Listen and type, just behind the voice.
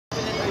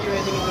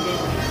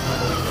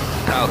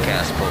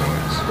Powcast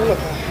Sports. Well, look,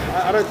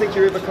 I don't think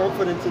you're ever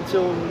confident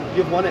until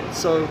you've won it.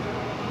 So,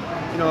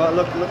 you know,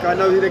 look, I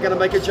know they're going to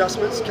make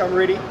adjustments. Come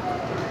ready.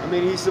 I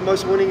mean, he's the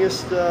most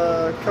winningest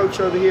coach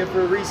over here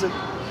for a reason.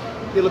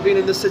 He'll have been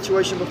in this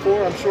situation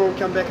before. I'm sure he'll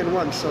come back and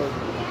win. So,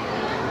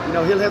 you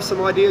know, he'll have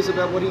some ideas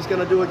about what he's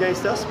going to do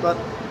against us. But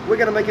we're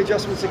going to make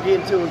adjustments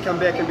again too and come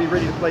back and be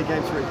ready to play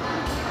game 3.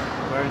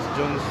 Whereas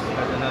Jones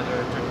had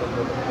another triple.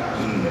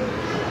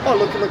 Oh,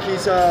 look,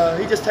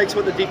 he just takes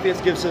what the defense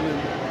gives him,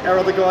 and our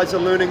other guys are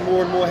learning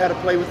more and more how to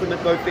play with him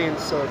at both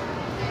ends. So,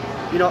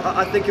 you know,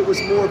 I think it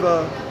was more of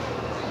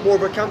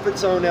a comfort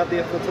zone out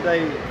there for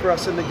today for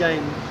us in the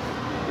game.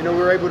 You know, we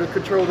were able to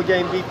control the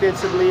game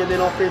defensively and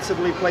then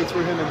offensively play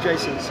through him and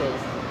Jason. So,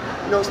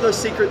 you know, it's no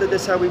secret that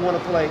that's how we want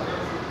to play.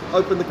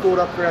 Open the court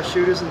up for our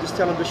shooters and just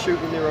tell them to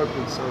shoot when they're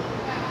open. So,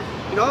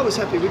 you know, I was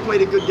happy. We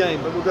played a good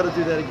game, but we've got to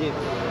do that again.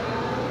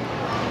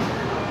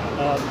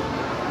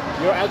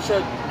 Your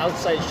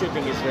outside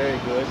shooting is very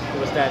good.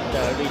 Was that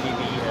really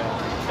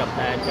the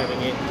plan coming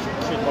in?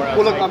 Shoot more outside?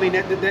 Well, look, I mean,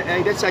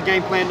 that's our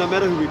game plan no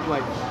matter who we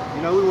play.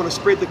 You know, we want to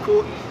spread the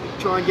court,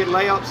 try and get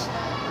layups,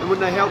 and when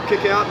they help,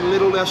 kick out and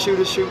let all our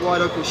shooters shoot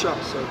wide open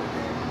shots. So,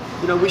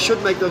 you know, we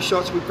should make those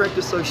shots. We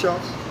practice those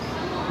shots.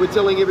 We're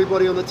telling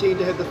everybody on the team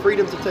to have the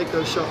freedom to take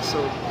those shots.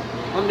 So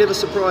I'm never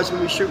surprised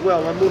when we shoot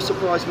well. I'm more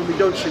surprised when we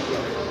don't shoot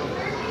well.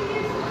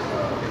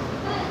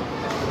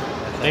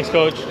 Thanks,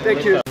 Coach.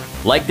 Thank you.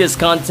 Like this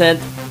content?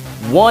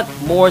 Want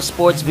more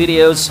sports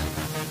videos?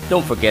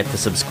 Don't forget to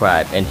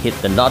subscribe and hit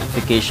the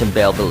notification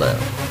bell below.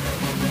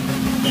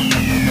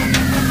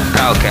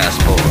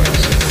 Powcast Sports.